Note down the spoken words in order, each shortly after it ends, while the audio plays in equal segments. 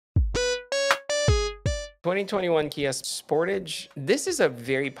2021 Kia Sportage. This is a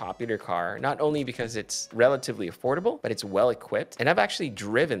very popular car, not only because it's relatively affordable, but it's well equipped. And I've actually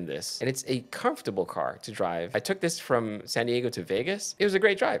driven this, and it's a comfortable car to drive. I took this from San Diego to Vegas. It was a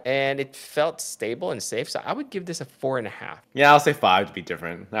great drive, and it felt stable and safe. So I would give this a 4.5. Yeah, I'll say 5 to be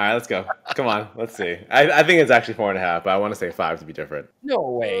different. All right, let's go. Come on, let's see. I think it's actually 4.5, but I want to say 5 to be different. No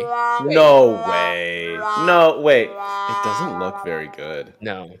way. Wait. No way. No, wait. It doesn't look very good.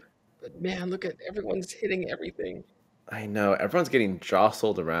 No. But man, look at everyone's hitting everything. I know. Everyone's getting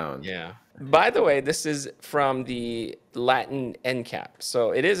jostled around. Yeah. By the way, this is from the Latin NCAP,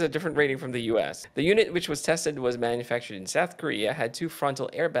 so it is a different rating from the US. The unit, which was tested, was manufactured in South Korea, had 2 frontal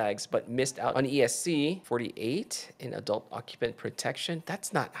airbags, but missed out on ESC 48 in adult occupant protection.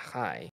 That's not high.